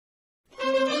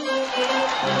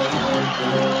Step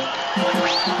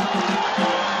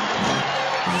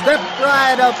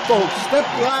right up, folks. Step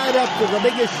right up to the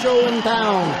biggest show in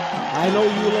town. I know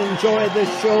you'll enjoy this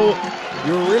show.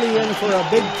 You're really in for a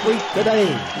big treat today.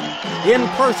 In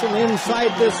person,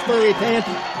 inside this furry tent,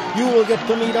 you will get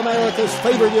to meet America's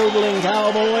favorite yodeling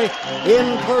cowboy.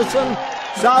 In person,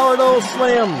 Sourdough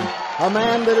Slim, a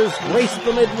man that has graced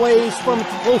the midways from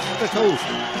coast to coast.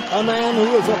 A man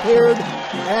who has appeared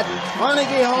at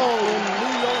Carnegie Hall in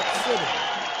New York City.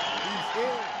 He's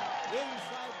here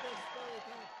inside this furry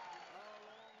tent.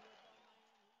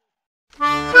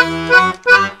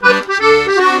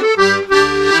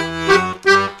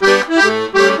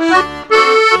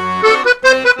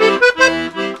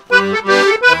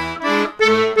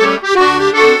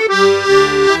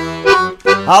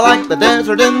 I like the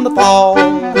desert in the fall,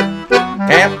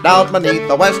 camped out beneath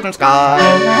the western sky.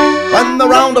 When the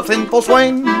round of in full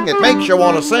swing, it makes you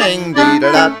want to sing.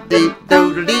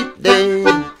 Dee-da-da-dee-doo-da-dee-dee.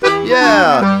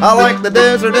 Yeah, I like the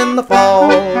desert in the fall.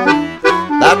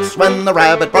 That's when the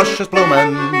rabbit brush is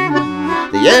blooming.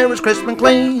 The air is crisp and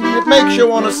clean, it makes you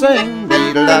want to sing.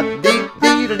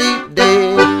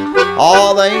 Dee-da-da-dee-dee-da-dee-dee.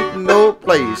 Oh, there ain't no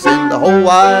place in the whole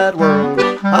wide world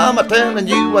I'm a-telling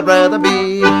you I'd rather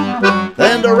be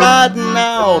than to riding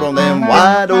out on them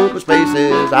wide open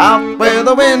spaces out where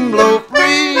the wind blow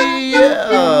free.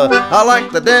 Yeah, I like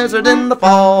the desert in the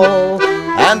fall,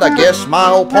 and I guess my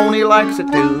old pony likes it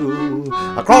too.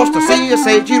 Across the sea a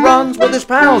sage he runs with his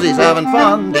pals, he's having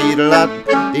fun.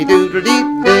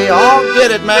 Dee-da-da-dee-doo-da-dee-dee. Oh,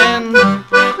 get it, man.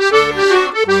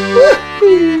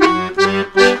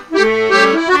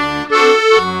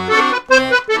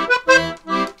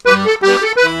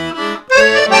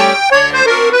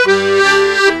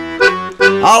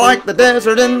 I like the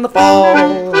desert in the fall.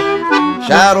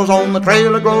 Shadows on the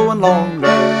trail are growing longer.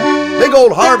 Big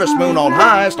old harvest moon on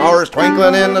high, stars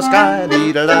twinkling in the sky.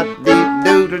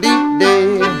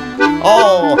 Dee-da-da-dee-doo-da-dee-dee.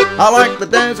 Oh, I like the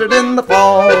desert in the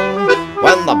fall,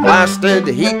 when the blasted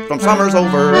heat from summer's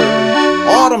over.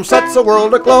 Autumn sets the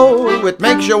world aglow, it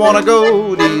makes you want to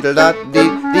go.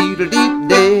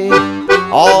 Dee-da-da-dee-dee-dee-dee.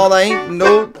 Oh, there ain't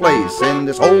no place in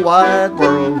this whole wide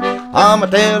world I'm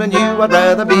a-telling you I'd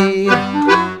rather be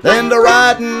than to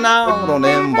riding out on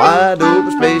them wide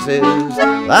open spaces.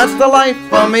 That's the life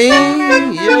for me.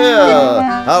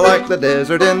 Yeah, I like the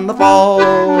desert in the fall.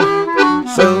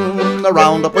 Soon the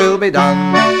roundup will be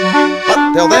done,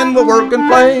 but till then we'll work and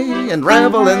play and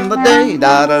revel in the day.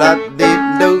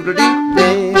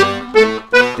 Da-da-da-dee-doo-da-dee-dee.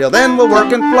 Till then we'll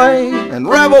work and play and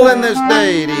revel in this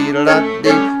day.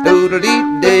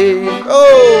 Dee-da-da-dee-doo-da-dee-dee.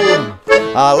 Oh,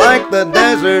 I like the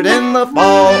desert in the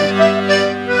fall.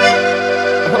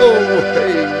 Oh,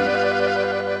 hey.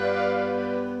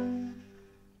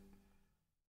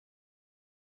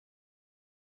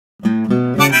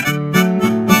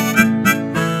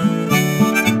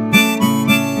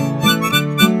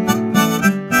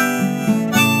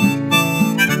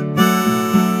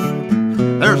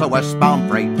 There's a westbound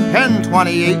freight,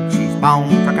 1028, she's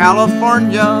bound for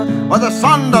California, where the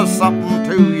sun does something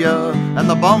to ya and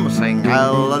the bums sing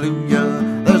hallelujah.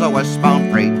 There's a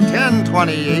westbound freight,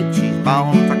 1028, she's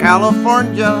bound for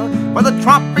California, where the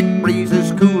tropic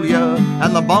breezes cool ya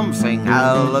and the bums sing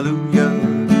hallelujah.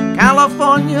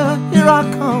 California, here I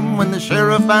come. When the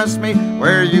sheriff asks me,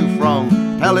 where you from?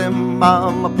 Tell him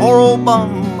I'm a poor old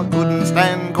bum, I couldn't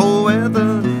stand cold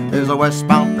weather. There's a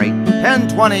westbound freight,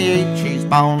 1028, she's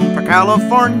bound for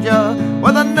California,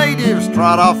 where the natives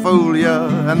try to fool ya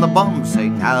and the bums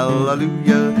sing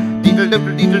hallelujah.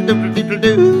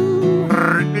 Deedle-doodle-deedle-doodle-deedle-doo.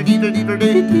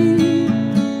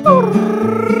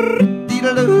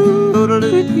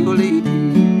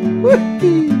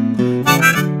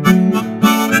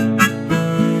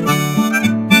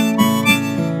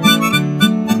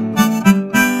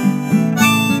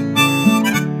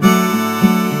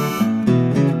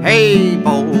 Hey,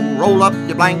 Bo, roll up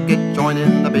your blanket, join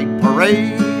in the big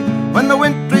parade. When the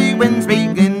wintry winds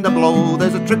begin to blow,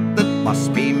 there's a trip that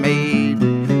must be made.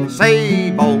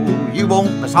 Say, Bo, you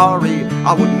won't be sorry,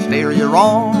 I wouldn't steer you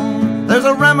wrong. There's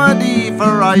a remedy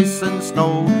for ice and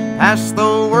snow, pass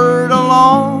the word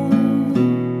along.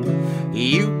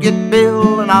 You get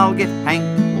Bill and I'll get Hank,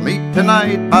 we'll meet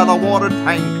tonight by the water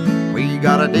tank. We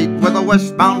got a date with a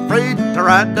westbound freight to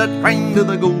ride that train to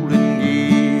the Golden Gate.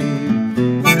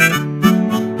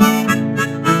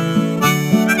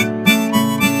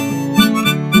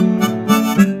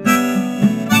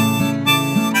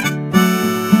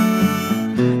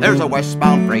 There's a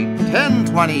westbound freight,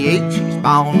 1028, she's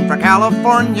bound for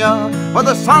California, where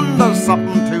the sun does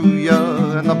something to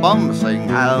ya and the bums sing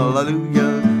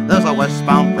hallelujah. There's a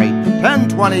westbound freight,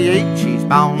 1028, she's she's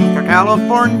bound for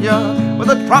California, where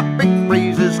the tropic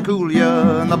breezes cool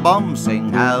ya and the bums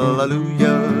sing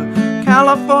hallelujah.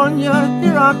 California,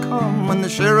 here I come. When the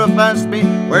sheriff asked me,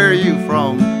 where are you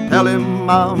from? Tell him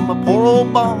I'm a poor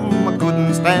old bum, I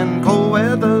couldn't stand cold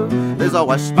weather. There's a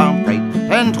westbound freight,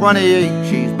 1028,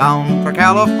 she's bound for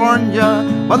California,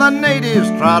 where the natives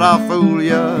try to fool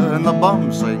ya and the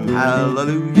bums sing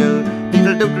hallelujah.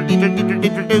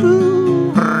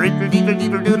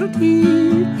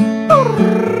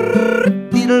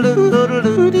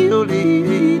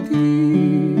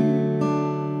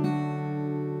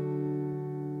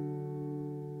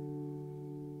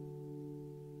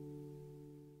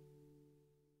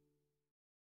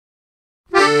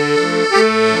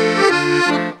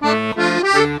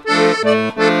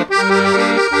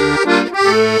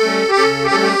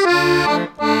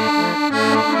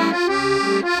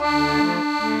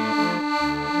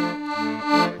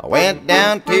 I went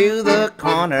down to the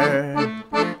corner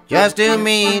just to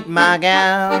meet my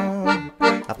gal.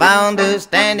 I found her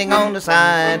standing on the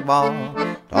sidewalk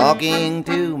talking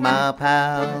to my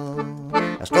pal.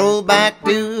 I strolled back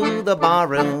to the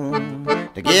barroom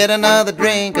to get another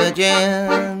drink of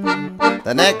gin.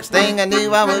 The next thing I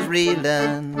knew I was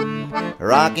reeling,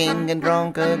 rocking and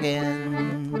drunk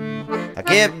again. I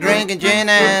kept drinking gin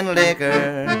and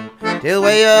liquor till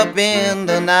way up in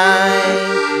the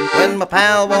night. When my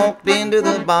pal walked into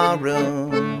the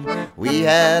barroom, we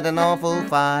had an awful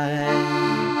fight.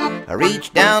 I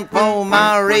reached down for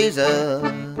my razor,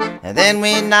 and then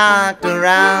we knocked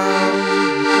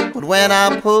around. But when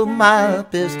I pulled my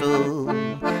pistol,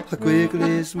 I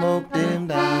quickly smoked him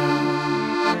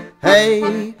down.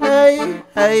 Hey, hey,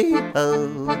 hey,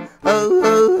 ho, ho,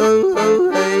 ho, ho,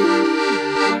 ho, hey.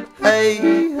 Hey,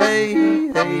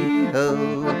 hey, hey,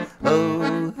 ho,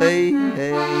 ho, hey,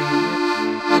 hey.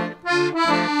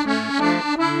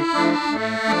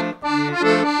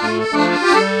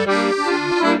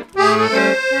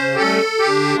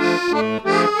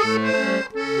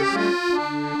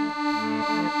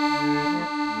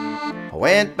 I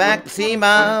went back to see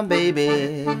my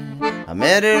baby, I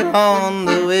met her on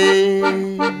the way.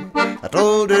 I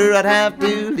told her I'd have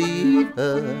to leave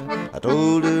her, I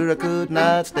told her I could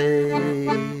not stay.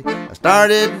 I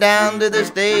started down to the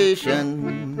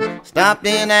station, stopped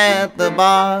in at the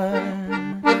bar.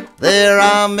 There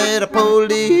I met a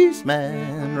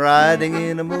policeman riding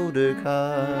in a motor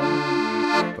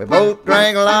car. We both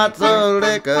drank lots of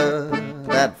liquor,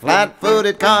 that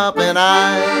flat-footed cop and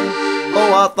I.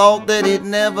 Oh, I thought that he'd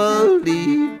never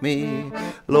leave me,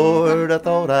 Lord, I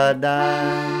thought I'd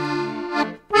die.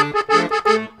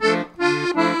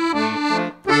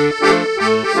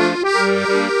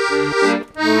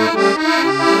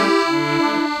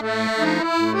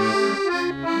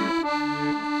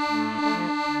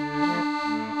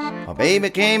 My baby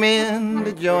came in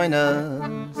to join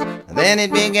us, and then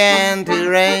it began to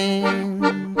rain.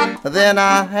 Then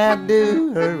I had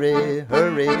to hurry,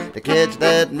 hurry to catch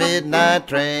that midnight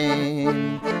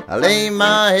train. I lay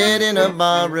my head in a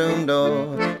barroom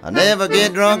door, I never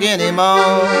get drunk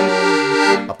anymore.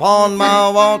 Upon my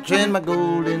watch and my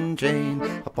golden chain,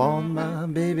 upon my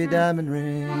baby diamond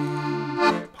ring.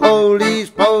 Police,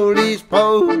 police,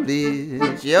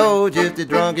 police, you're just as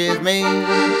drunk as me.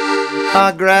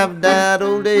 I grabbed that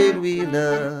old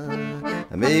eight-wheeler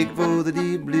and make for the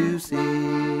deep blue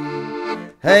sea.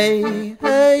 Hey,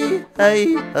 hey,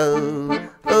 hey, ho,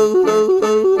 ho, ho,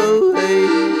 ho, ho, hey.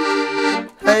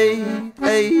 Hey,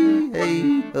 hey,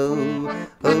 hey, ho,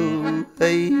 ho,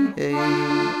 hey, hey.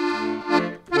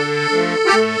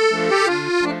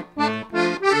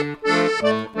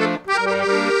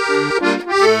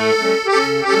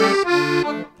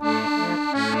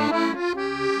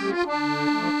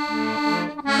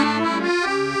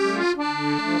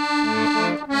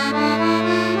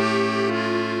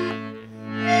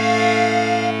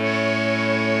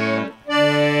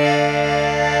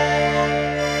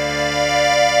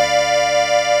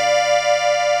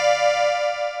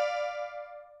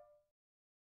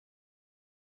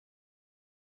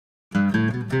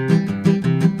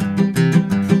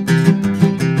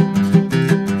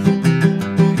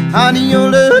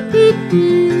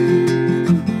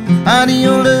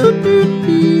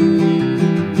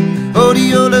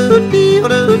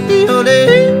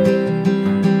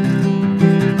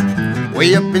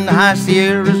 Way up in the high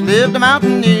Sierras lived a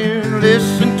mountaineer.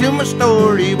 Listen to my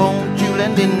story, won't you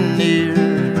lend an ear?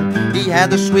 He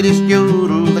had the sweetest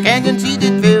yodel the canyons he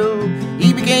did fill.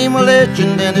 He became a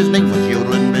legend and his name was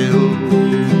Yodelin Bill.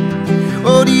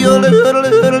 Oh, the yodel, yodel,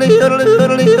 yodel, yodel,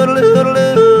 yodel, yodel, yodel,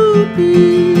 yodel.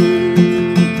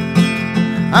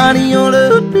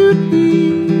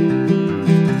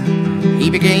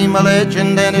 became a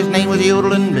legend, and his name was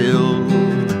Yodelin Bill.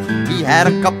 He had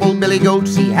a couple billy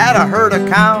goats, he had a herd of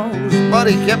cows, but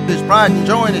he kept his pride and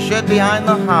joy in a shed behind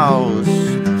the house.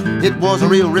 It was a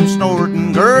real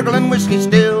rip-snorting, gurgling whiskey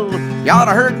still. You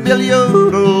oughta heard Bill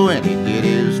yodel when he did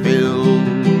his fill.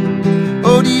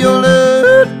 Oh, the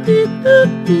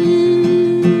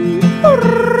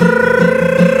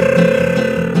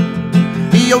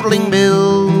Yodeling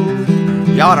Bill.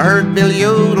 You oughta heard Bill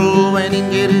yodel when he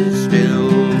did his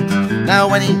fill. Now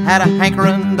when he had a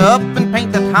hankering to up and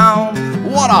paint the town,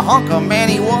 what a hunk of man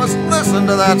he was, listen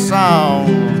to that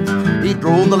sound. He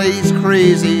drove the ladies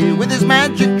crazy with his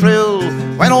magic trill.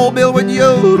 When old Bill would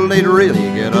yodel, they'd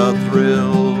really get a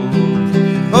thrill.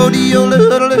 Oh, the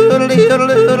yodel,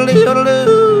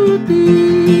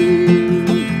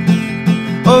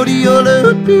 oh, the yodel.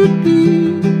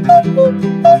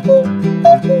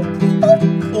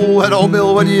 Oh, when old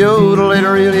Bill would yodel, they'd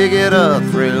really get a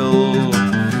thrill.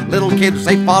 Little kids,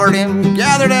 they followed him,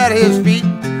 gathered at his feet,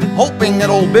 hoping that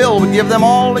old Bill would give them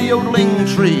all a yodeling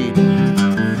treat.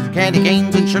 Candy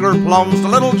canes and sugar plums to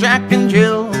little Jack and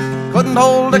Jill couldn't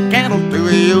hold a candle to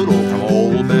a yodel from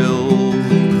old Bill.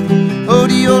 Oh,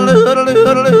 the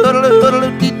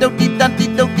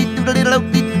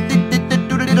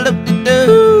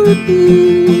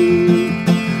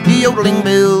Yodeling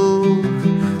Bill,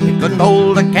 he couldn't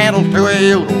hold a candle to a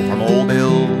yodel from old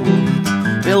Bill.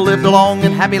 Bill lived a long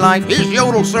and happy life, his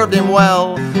yodel served him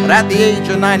well, but at the age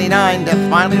of 99, death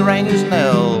finally rang his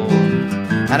knell.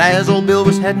 And as old Bill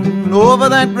was heading over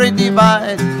that great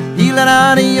divide, he let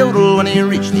out a yodel when he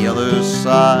reached the other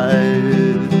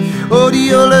side. Oh, the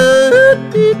yodel,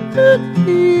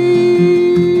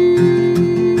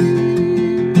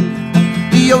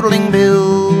 the Yodeling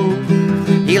Bill,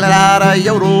 he let out a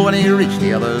yodel when he reached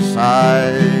the other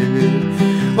side.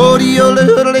 Oh, the yodel,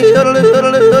 oh, the yodel,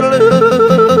 oh, the yodel.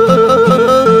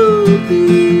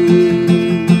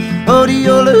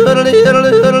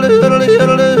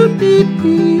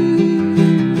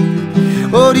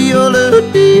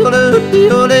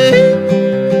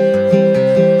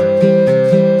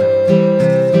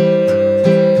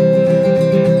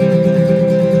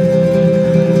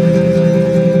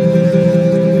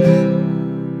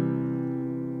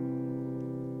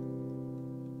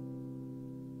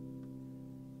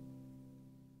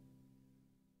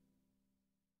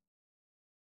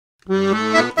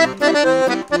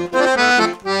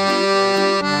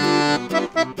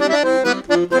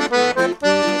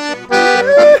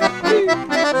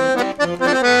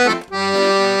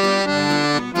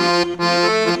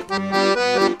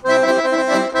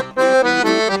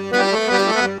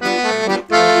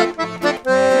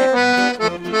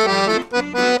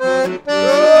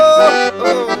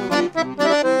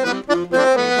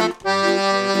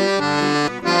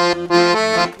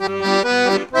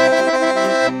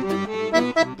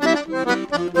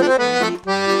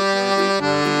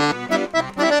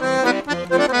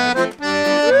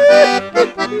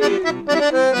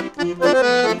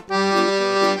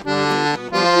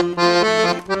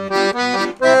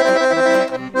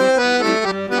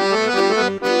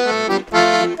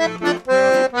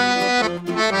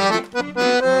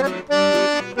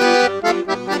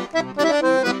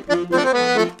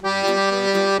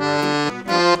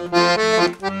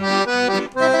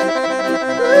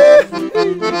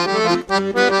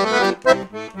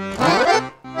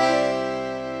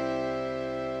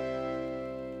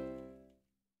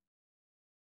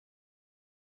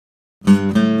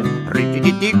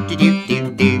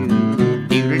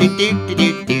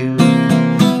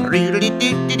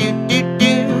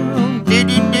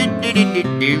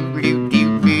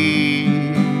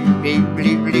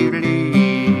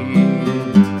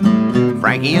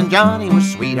 Frankie and Johnny were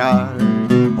sweethearts.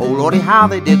 Oh Lordy, how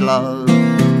they did love.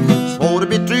 Swore to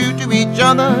be true to each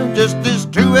other, just as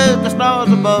true as the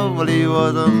stars above. Well, he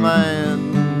was a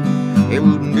man, he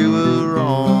wouldn't do her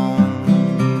wrong.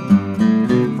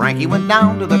 Frankie went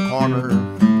down to the corner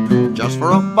just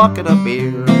for a bucket of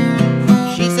beer.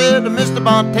 She said, Mr.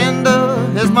 Bartender,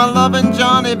 has my loving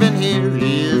Johnny been here?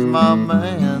 He is my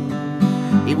man,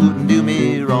 he wouldn't do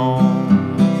me wrong.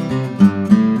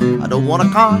 I don't want to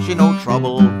cause you no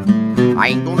trouble, I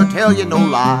ain't gonna tell you no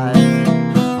lie.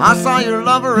 I saw your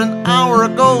lover an hour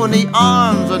ago in the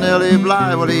arms of Nellie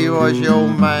Bly. Well, he was your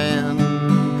man,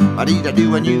 but he's a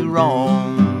doing you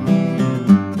wrong.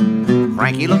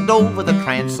 Frankie looked over the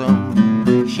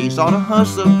transom, she saw to her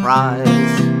surprise.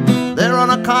 There on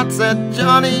a cot sat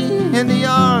Johnny in the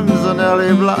arms of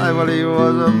Nellie Bly. Well, he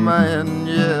was a man,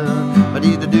 yeah, but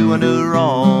he's a doing her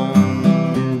wrong.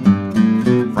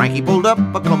 Frankie pulled up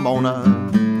a Kimona,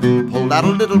 pulled out a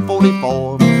little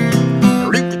 44.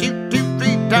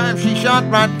 time she shot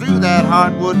right through that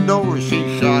hardwood door.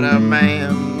 She shot a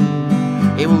man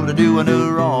able to do no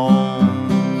wrong.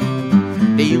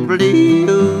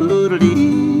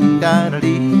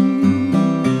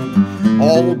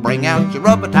 Oh, bring out your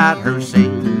rubber-tied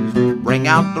hearses, bring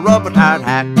out the rubber-tied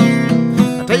hack.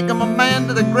 Take him a man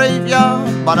to the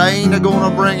graveyard, but I ain't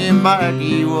a-gonna bring him back.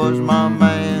 He was my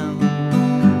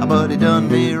man, but he done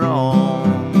me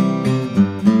wrong.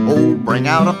 Oh, bring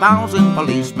out 1,000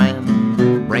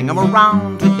 policemen, bring them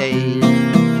around today.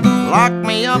 Lock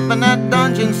me up in that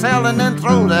dungeon cell and then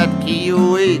throw that key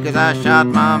away, 'cause I shot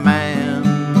my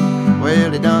man,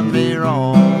 well, he done me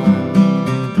wrong.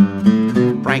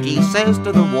 Frankie says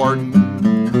to the warden,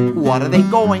 what are they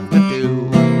going to do?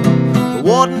 The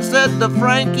warden said to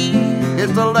Frankie,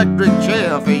 it's the electric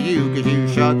chair for you, 'cause you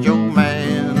shot your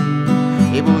man,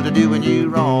 able to doing you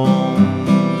wrong.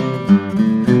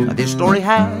 This story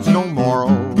has no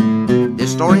moral,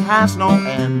 this story has no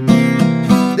end.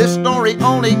 This story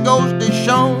only goes to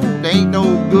show there ain't no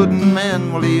good in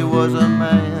men. Well, he was a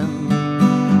man,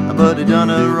 but he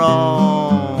done it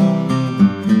wrong.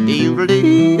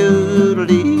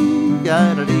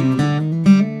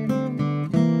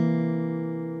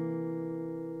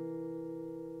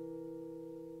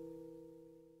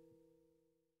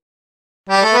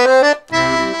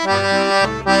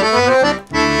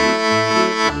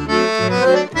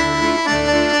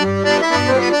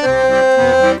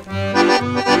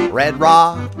 Red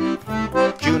rock,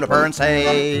 juniper and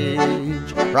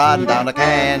sage, riding down the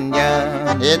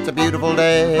canyon. It's a beautiful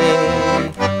day.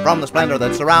 From the splendor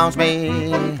that surrounds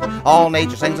me, all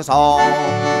nature sings a song.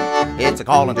 It's a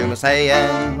calling to me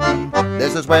saying,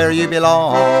 this is where you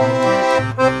belong.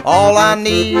 All I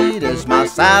need is my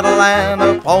saddle and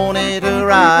a pony to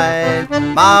ride.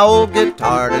 My old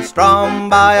guitar to strum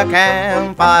by a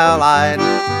campfire light.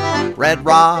 Red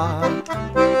rock,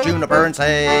 juniper and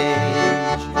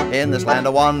sage, in this land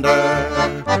of wonder,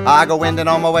 I go winding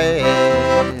on my way.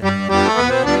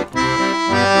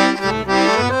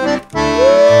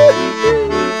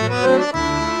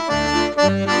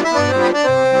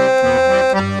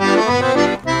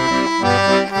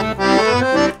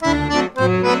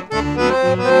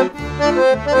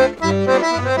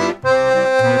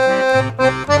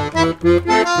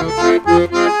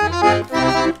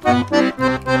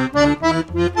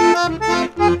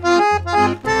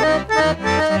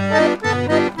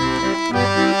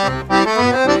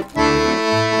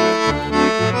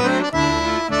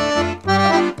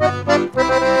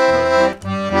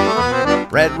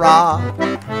 Red rock,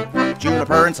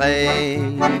 juniper and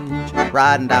sage,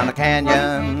 riding down the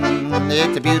canyon.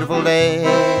 It's a beautiful day.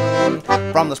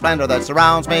 From the splendor that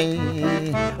surrounds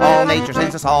me, all nature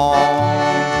sings a song.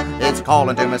 It's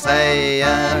calling to me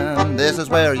saying, this is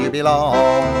where you belong.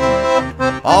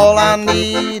 All I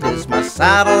need is my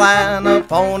saddle and a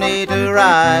pony to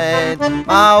ride.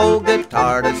 My old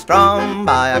guitar to strum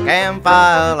by a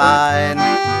campfire light.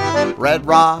 Red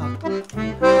rock,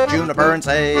 juniper and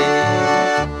sage,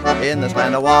 in this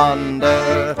land of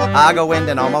wonder, I go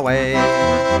winding on my way.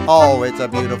 Oh, it's a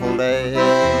beautiful day.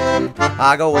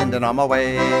 I go winding on my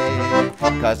way,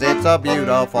 'cause it's a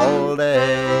beautiful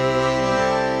day.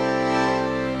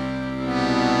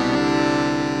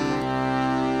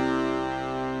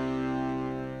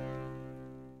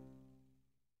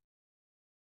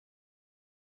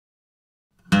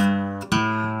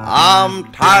 I'm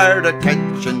tired of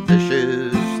catching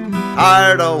fishes,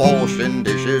 tired of washing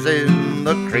dishes in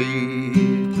the creek.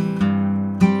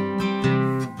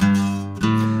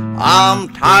 I'm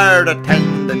tired of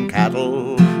tending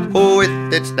cattle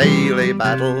with its daily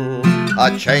battle.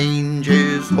 A change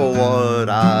is for what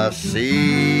I seek.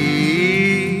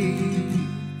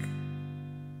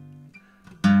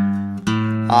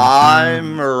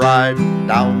 I'm riding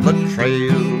down the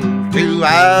trail to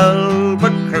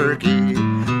Albuquerque.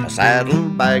 My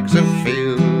saddlebags are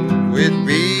filled with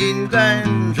beans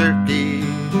and jerky.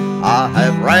 I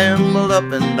have rambled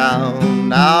up and down,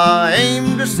 now I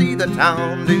aim to see the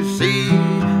town, to see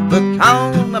the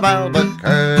town of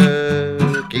Albuquerque.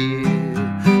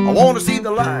 I want to see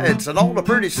the lights and all the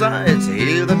pretty sights,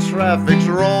 hear the traffic's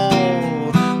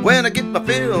roll. When I get my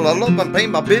fill, I'll up and pay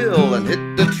my bill and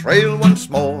hit the trail once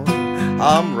more.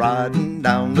 I'm riding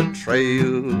down the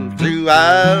trail to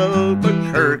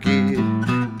Albuquerque.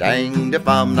 Danged if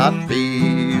I'm not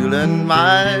feeling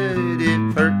mighty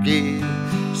perky.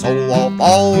 So I'll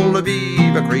fall to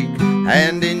Beaver Creek,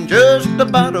 and in just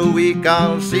about a week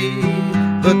I'll see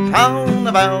the town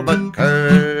of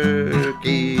Albuquerque.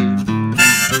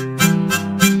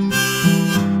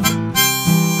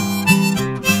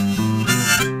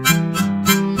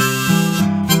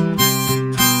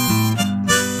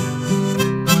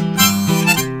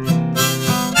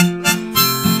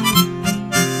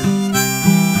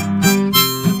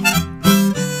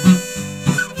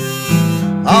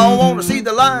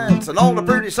 lights and all the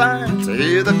pretty sights.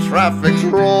 Hear the traffic's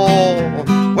roar.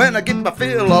 When I get my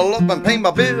fill, I'll up and pay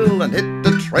my bill and hit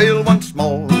the trail once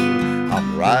more.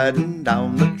 I'm riding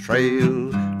down the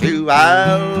trail to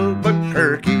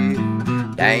Albuquerque.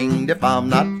 Danged if I'm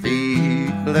not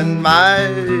feeling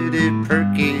mighty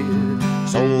perky.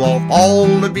 So I'll fall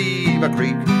to Beaver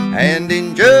Creek, and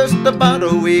in just about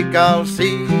a week I'll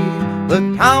see the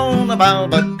town of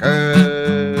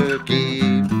Albuquerque.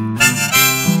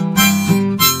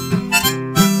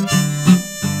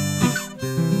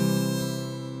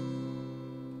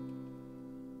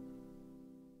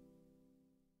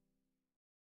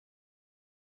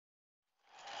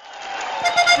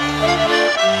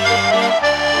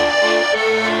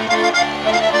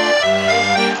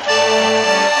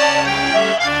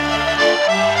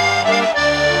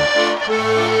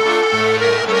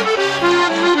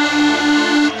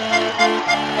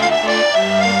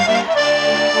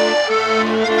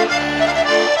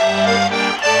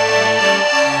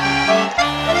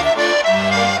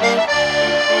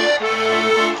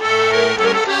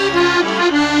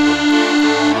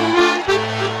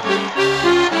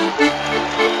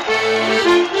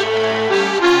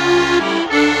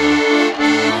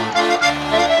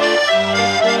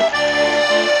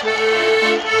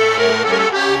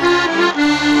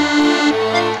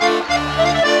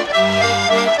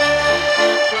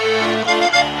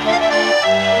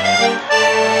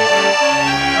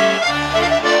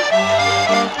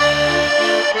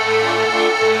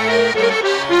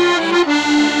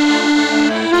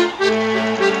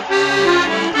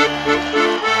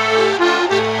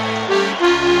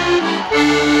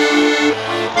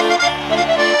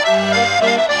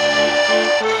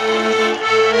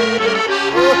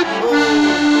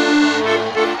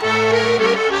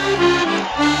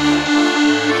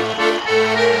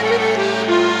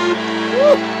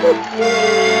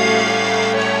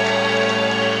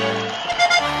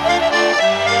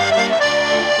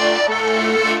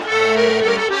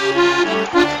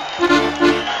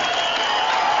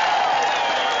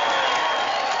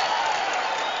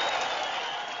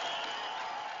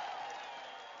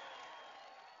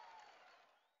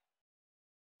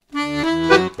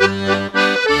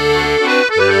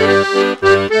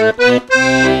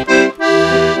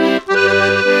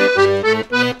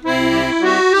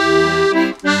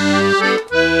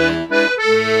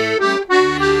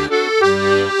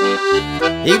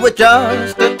 He was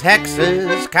just a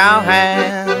Texas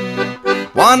cowhand,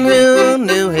 one who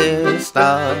knew his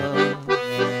stuff.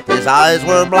 His eyes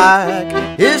were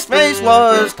black, his face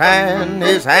was tan,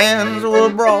 his hands were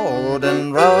broad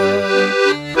and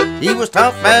rough. He was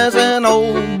tough as an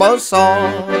old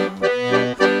buzzsaw.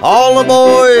 All the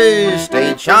boys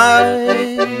stayed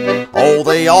shy. Oh,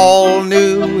 they all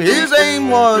knew his aim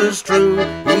was true.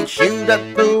 He'd shoot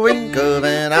at the wink of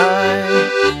an eye.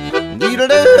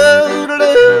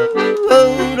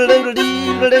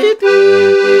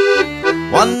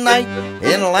 One night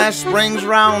in last spring's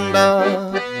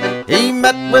roundup, he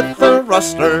met with the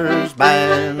rustlers'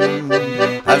 band.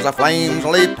 As the flames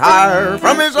leaped higher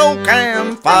from his old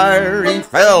campfire, he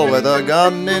fell with a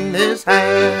gun in his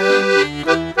hand.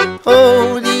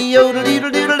 Oh, the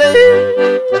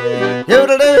yodel-dee-dee-dee-dee,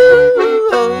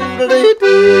 yodel-doo,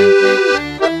 yodel-dee-dee.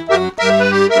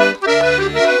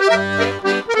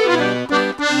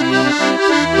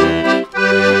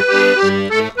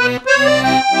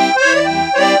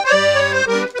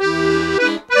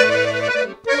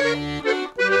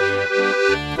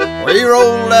 We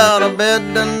rolled out of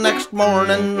bed the next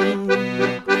morning,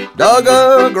 dug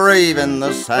a grave in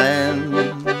the sand,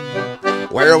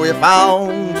 where we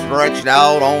found stretched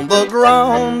out on the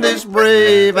ground this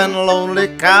brave and lonely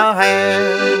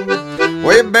cowhand.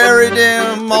 We buried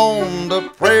him on the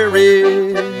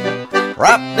prairie,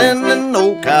 wrapped in an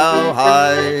old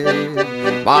cowhide.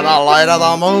 By the light of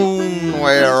the moon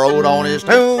we wrote on his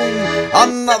tomb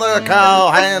another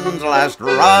cowhand's last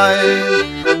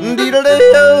ride.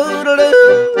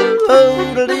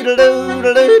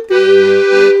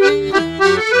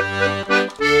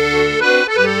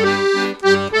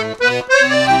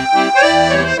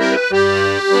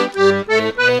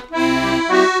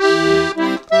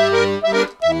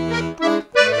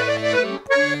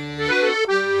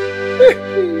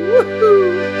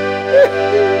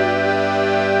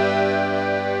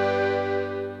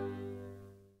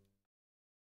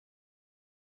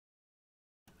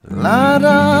 La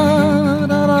da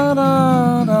da da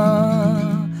da da,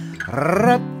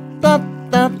 ra da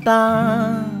da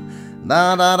da,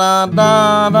 da da da da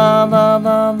da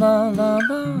da da da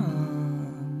da.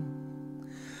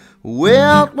 Way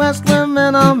out west,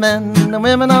 women are men, and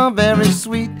women are very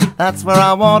sweet. That's where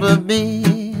I want to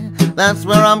be. that's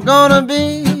where I'm gonna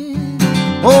be.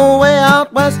 Oh, way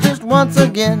out west just once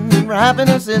again, where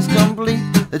happiness is complete.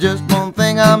 There's just one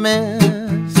thing I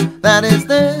miss, that is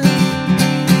this.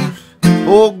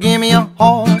 Oh, give me a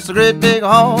horse, a great big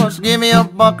horse, give me a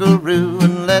buckaroo,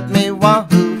 and let me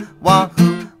wahoo,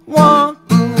 wahoo,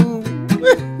 wahoo.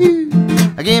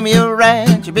 Give me a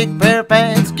ranch, a big pair of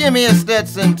pants, give me a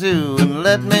Stetson too, and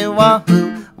let me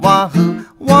wahoo, wahoo,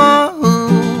 wahoo.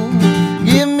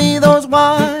 Give me those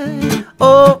wide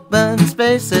open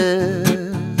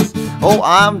spaces. Oh,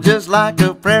 I'm just like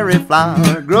a prairie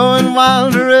flower, growing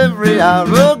wilder every hour.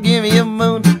 Oh, give me a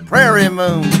moon, prairie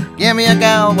moon, give me a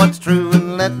gal what's true,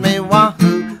 and let me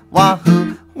wahoo,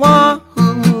 wahoo,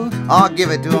 wahoo. I'll give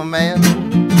it to a man.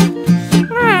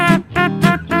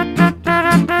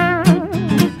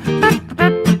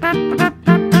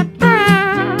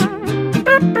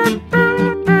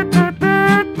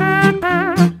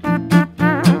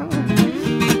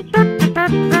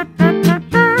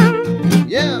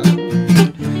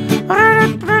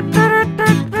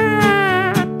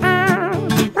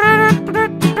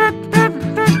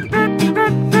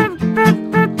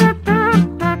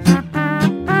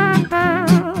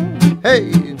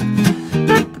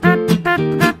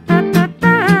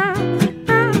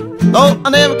 Though I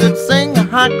never could sing a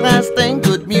high-class thing,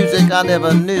 good music I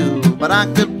never knew, but I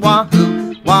could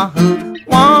wahoo, wahoo,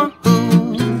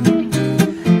 wahoo.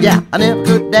 Yeah, I never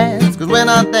could dance, 'cause when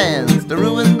I danced I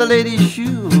ruined the lady's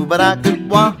shoe, but I could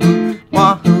wahoo,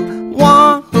 wahoo,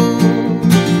 wahoo.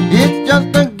 It's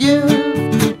just a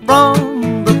gift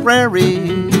from the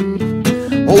prairie.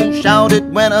 Oh, shout it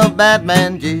when a bad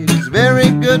man jigs, very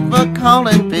good for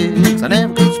calling pigs. I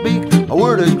never could speak a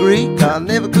word of Greek, I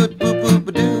never could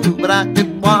poo-poo-ba-doo, but I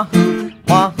could wahoo,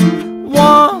 wahoo,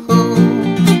 wahoo.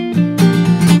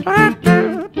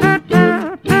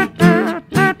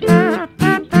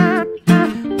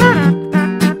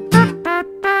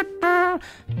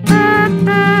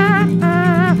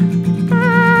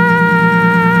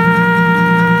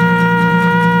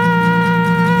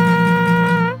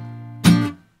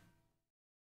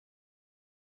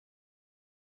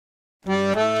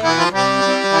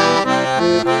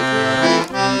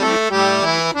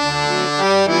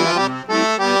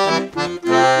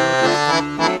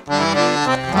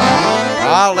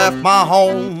 I left my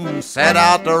home, set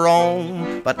out to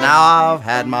roam, but now I've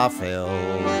had my fill.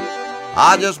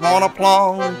 I just wanna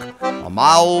plunk on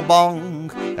my old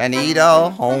bunk and eat a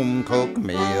home-cooked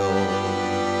meal.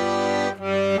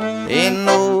 In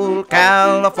old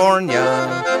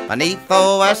California, beneath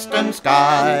the western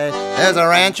sky, there's a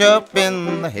ranch up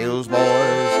in the hills,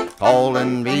 boys,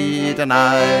 calling me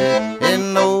tonight.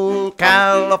 In old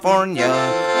California,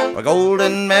 where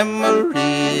golden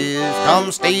memories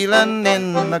come stealing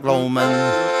in the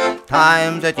gloaming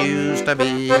times it used to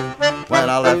be. When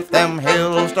I left them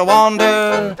hills to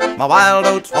wander, my wild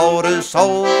oats for to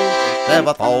sow,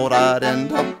 never thought I'd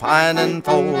end up pining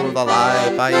for the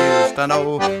life I used to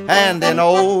know. And in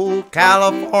old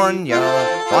California,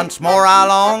 once more I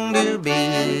long to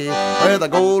be, where the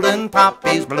golden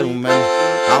poppies blooming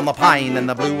on the pine and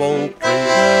the blue oak tree.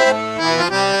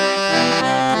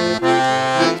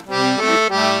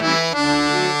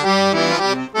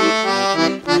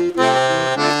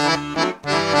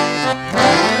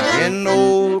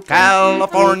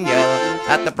 California,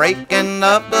 at the breaking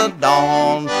of the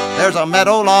dawn, there's a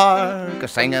meadowlark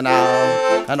singing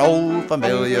out an old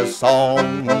familiar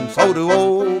song. So do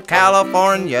old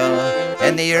California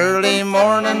in the early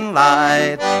morning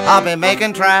light. I'll be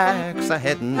making tracks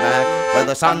a-heading back where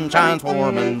the sun shines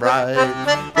warm and bright.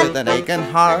 With an aching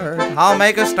heart, I'll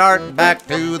make a start back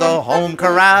to the home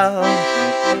corral.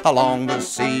 I long to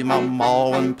see my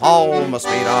ma and pa, my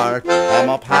sweetheart, and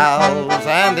my pals.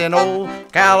 And in old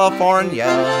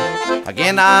California,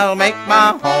 again I'll make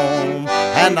my home.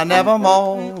 And I never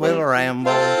more will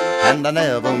ramble, and I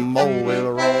never more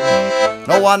will roam.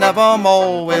 No, I never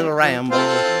more will ramble,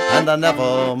 and I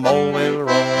never more will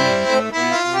roam.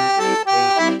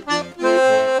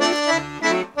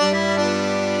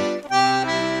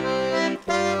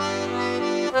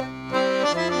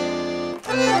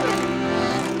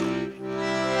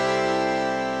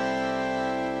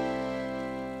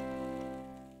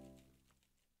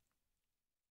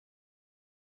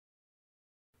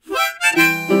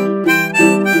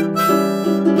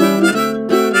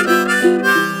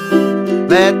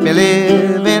 Let me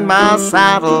live in my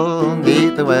saddle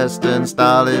neath the western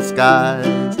starlit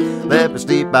skies. Let me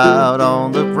sleep out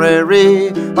on the prairie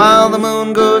while the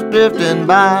moon goes drifting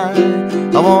by.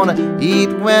 I wanna eat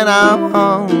when I'm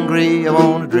hungry, I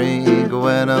wanna drink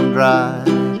when I'm dry.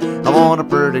 I I want a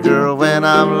pretty girl when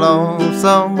I'm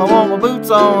lonesome. I want my boots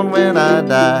on when I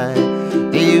die.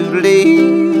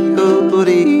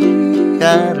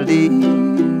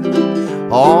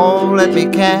 Oh, let me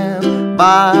camp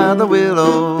by the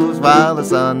willows while the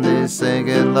sun is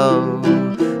sinking low.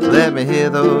 Let me hear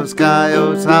those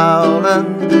coyotes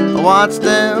howling, watch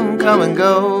them come and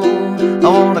go. I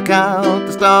want to count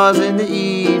the stars in the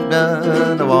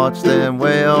evening, to watch them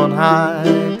way on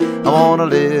high. I want to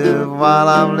live while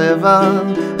I'm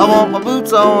living, I want my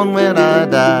boots on when I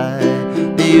die.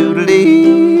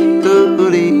 Doodly,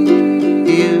 doodly,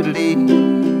 doodly.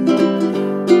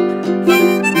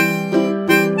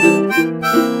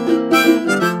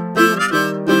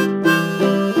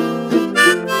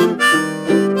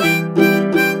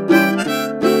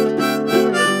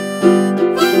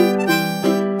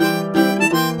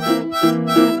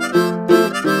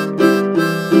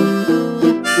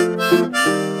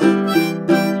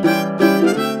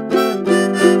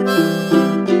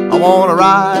 I wanna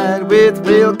ride with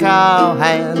real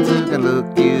cowhands who can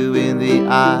look you in the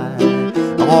eye.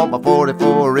 I want my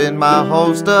 44 in my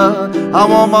holster, I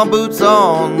want my boots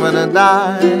on when I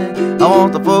die. I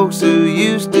want the folks who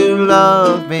used to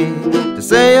love me to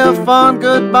say a fond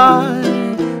goodbye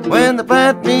when they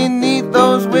plant me neath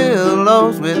those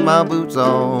willows with my boots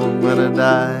on when I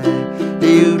die.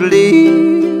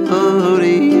 Doodly,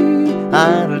 doodly,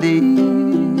 idly.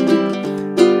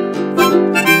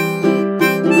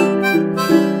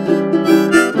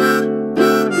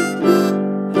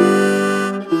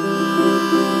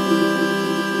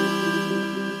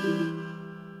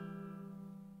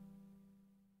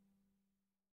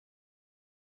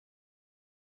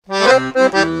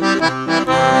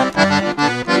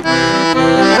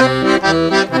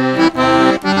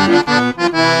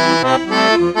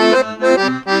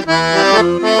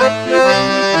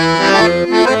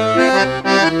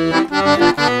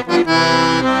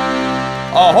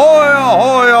 Ahoy,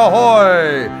 ahoy,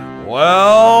 ahoy!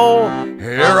 Well,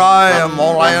 here I am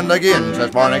on land again,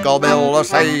 says Barnacle Bill, a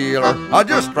sailor. I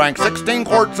just drank 16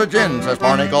 quarts of gin, says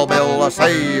Barnacle Bill, a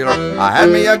sailor. I had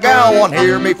me a gal on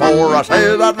here before, I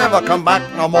said I'd never come back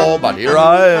no more, but here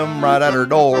I am right at her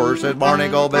door, says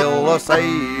Barnacle Bill, a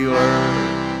sailor.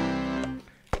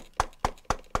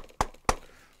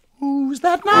 Who's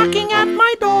that knocking at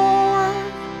my door?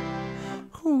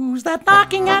 Who's that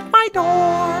knocking at my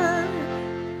door?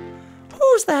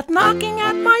 Who's that knocking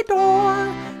at my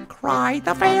door? Cried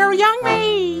the fair young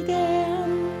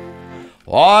maiden.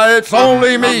 Why, it's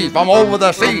only me from over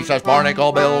the sea, says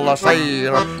Barnacle Bill, a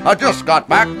sailor. I just got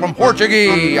back from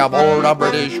Portuguese aboard a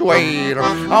British whaler.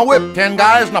 I whipped 10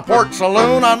 guys in a port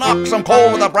saloon, I knocked some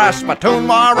coal with a brass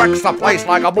spittoon. I wrecks the place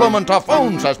like a bloomin'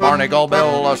 typhoon, says Barnacle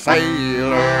Bill, a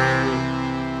sailor.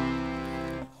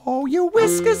 Oh, your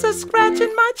whiskers are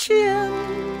scratching my chin.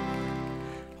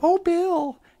 Oh,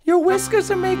 Bill, your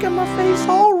whiskers are making my face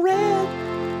all red.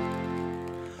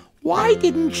 Why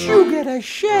didn't you get a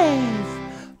shave?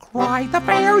 Cried the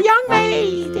fair young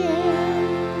maiden.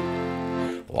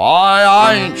 Why,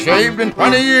 I ain't shaved in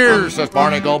 20 years, says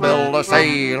Barnacle Bill, a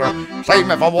sailor. Save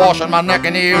me from washing my neck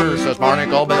and ears, says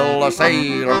Barnacle Bill, a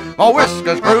sailor. My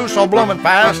whiskers grew so bloomin'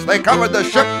 fast, they covered the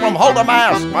ship from hull to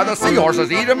mast. Why, the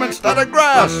seahorses eat 'em instead of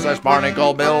grass, says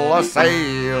Barnacle Bill, a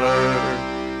sailor.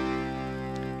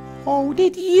 Oh,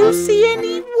 did you see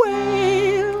any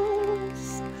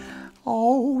whales?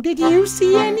 Oh, did you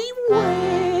see any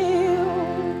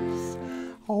whales?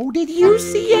 Oh, did you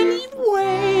see any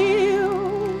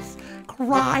whales?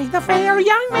 Cried the fair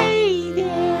young maiden.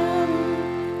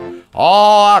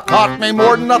 Oh, I caught me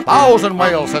more than 1,000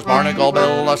 whales, says Barnacle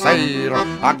Bill, a sailor.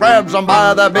 I grabs 'em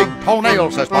by the big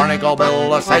toenail, says Barnacle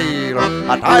Bill, a sailor.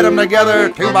 I tied 'em together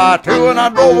 2 by 2 and I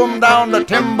drove 'em down to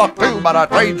Timbuktu, but I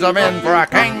trades 'em in for a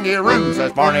kangaroo,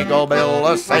 says Barnacle Bill,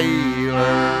 a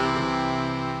sailor.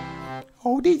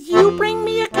 Oh, did you bring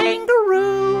me a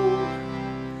kangaroo?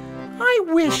 I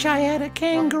wish I had a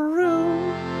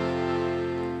kangaroo.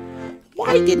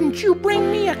 Why didn't you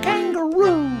bring me a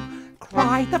kangaroo?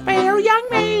 Cried the fair young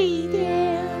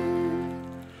maiden.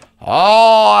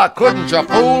 Oh, I couldn't, you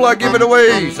fool, I give it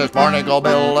away, says Barnacle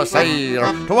Bill, a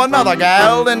sailor. To another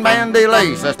gal in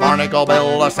Mandalay, says Barnacle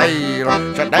Bill, a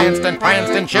sailor. She danced and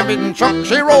pranced and shimmied and shook,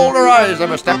 she rolled her eyes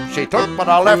every step she took, but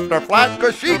I left her flat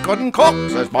 'cause she couldn't cook,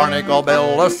 says Barnacle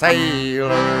Bill, a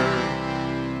sailor.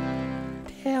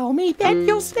 Tell me that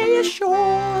you'll stay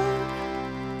ashore.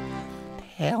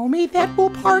 Tell me that we'll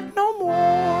part no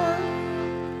more.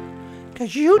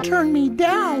 'Cause you turned me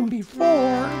down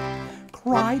before,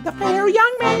 cried the fair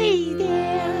young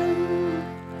maiden.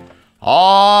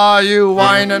 Ah, you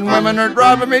whining women are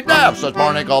driving me daft, says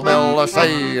Barnacle Bill a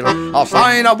sail. I'll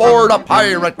sign aboard a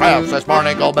pirate craft, says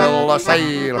Barnacle Bill a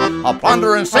sail. I'll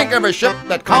plunder and sink every ship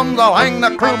that comes, I'll hang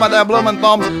the crew by their bloomin'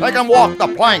 thumbs. They can walk the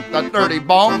plank, the dirty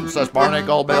bums, says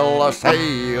Barnacle Bill a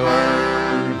sailor.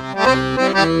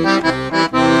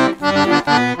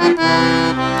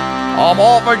 I'm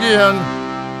off again.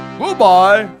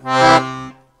 Goodbye.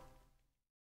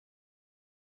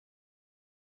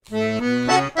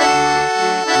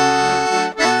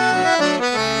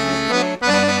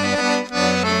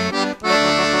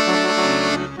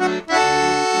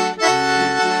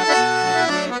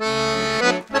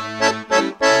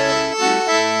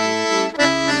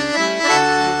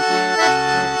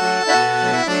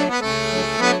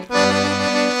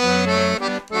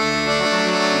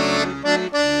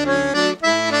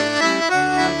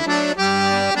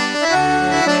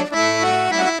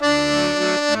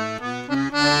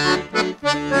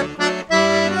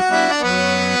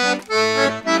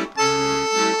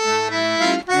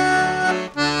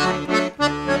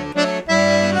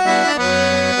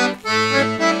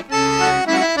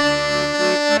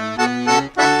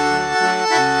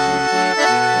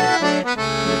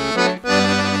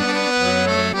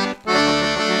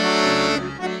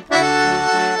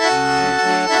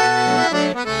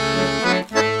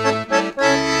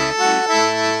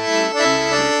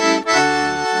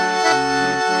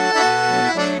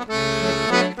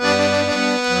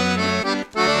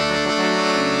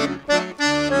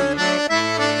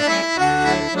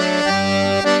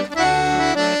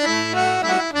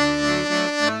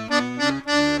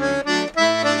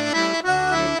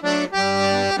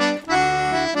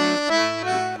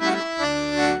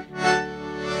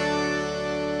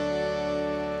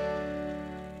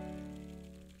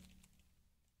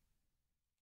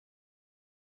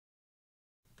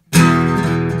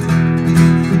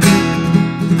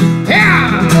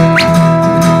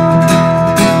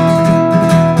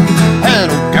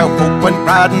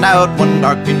 Riding out one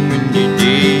dark and windy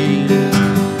day,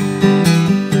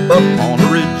 up on a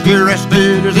ridge he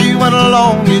rested as he went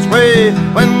along his way,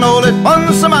 when all at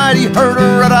once a mighty herd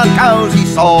of red-eyed cows he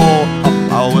saw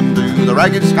a-plowing through the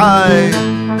ragged sky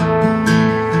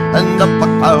and up a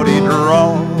cloudy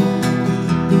draw.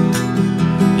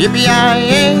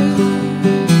 Yippee-yi-yay,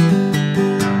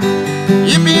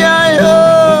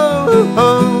 yippee-yi-ho-ho.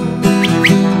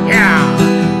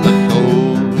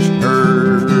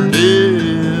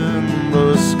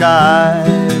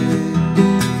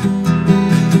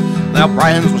 Their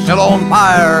brands were set on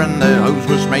fire and their hooves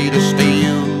was made of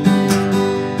steel.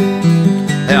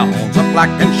 Their horns are black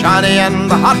and shiny and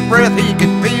the hot breath he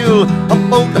could feel.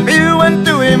 Both the view went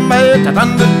to him made to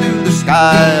thunder through the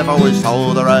sky, for he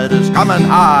saw the riders coming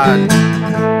hard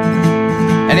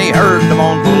and he heard the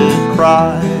mournful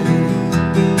cry.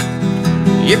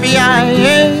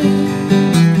 Yippee-yi-yay,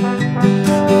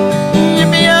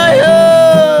 yippee-yi-ho-ho.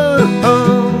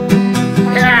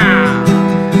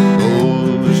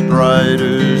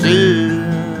 Riders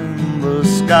in the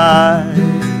sky,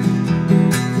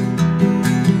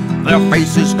 their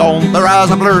faces gaunt, their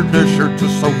eyes are blurred, their shirts are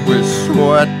soaked with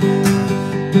sweat.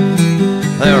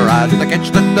 They're riding to catch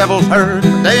the devil's herd,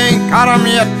 but they ain't caught 'em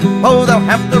yet. Oh, they'll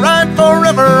have to ride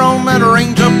forever on that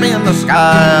range up in the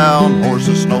sky, on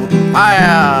horses snowed and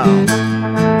fire,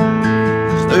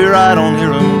 as they ride on,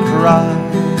 hear 'em cry.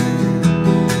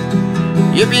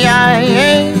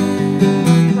 Yippee-yi-yay,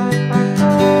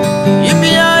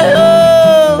 yippee-yi-ho-ho.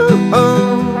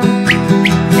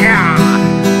 Yeah.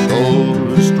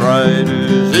 Ghost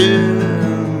riders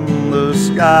in the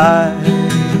sky.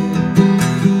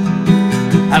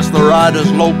 As the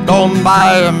riders loped on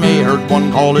by him, he heard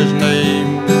one call his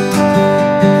name.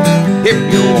 If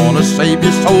you want to save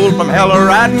your soul from hell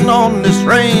riding on this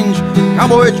range,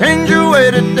 cowboy, change your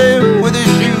way today. With his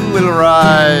shoe will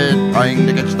ride, trying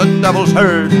to catch the devil's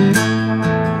herd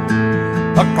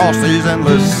across these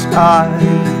endless skies.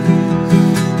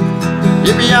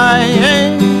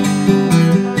 Yippee-yi-yay,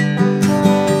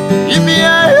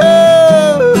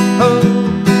 yippee-yi-ho-ho.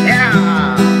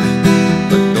 Yeah.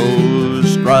 The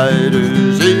ghost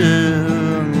riders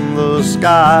in the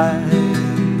sky,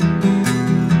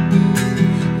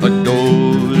 the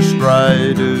ghost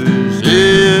riders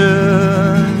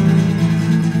in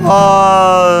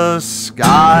the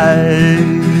sky.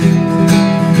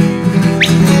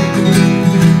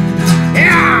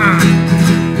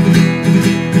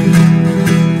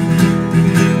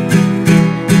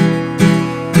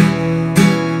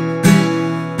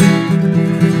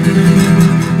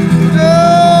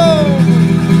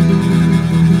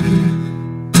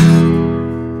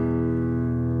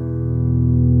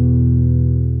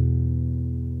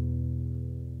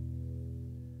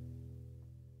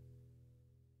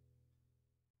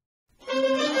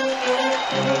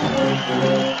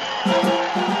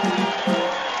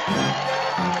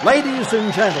 Ladies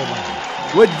and gentlemen,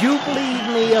 would you believe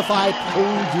me if I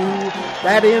told you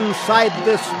that inside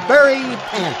this very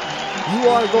tent you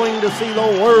are going to see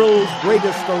the world's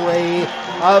greatest array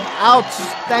of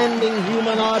outstanding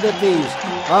human oddities?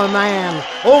 A man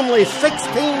only 16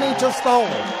 inches tall.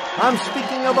 I'm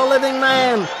speaking of a living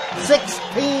man,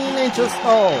 16 inches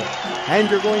tall. And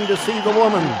you're going to see the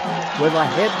woman with a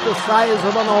head the size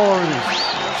of an orange.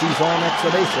 She's on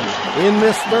exhibition in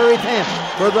this very tent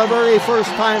for the very first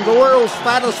time. The world's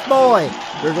fattest boy.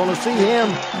 You're going to see him,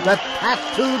 the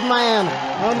tattooed man,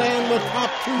 a man with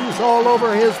tattoos all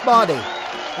over his body,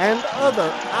 and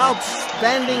other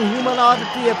outstanding human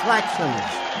oddity attractions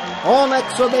on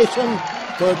exhibition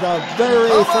for the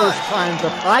very first time. The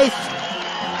price?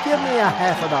 Give me a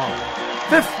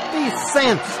 $50, 50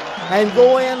 cents, and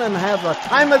go in and have the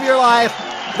time of your life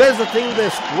visiting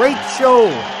this great show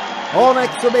on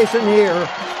exhibition here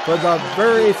for the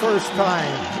very first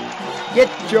time.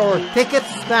 Get your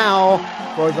tickets now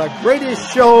for the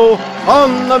greatest show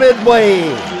on the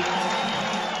Midway.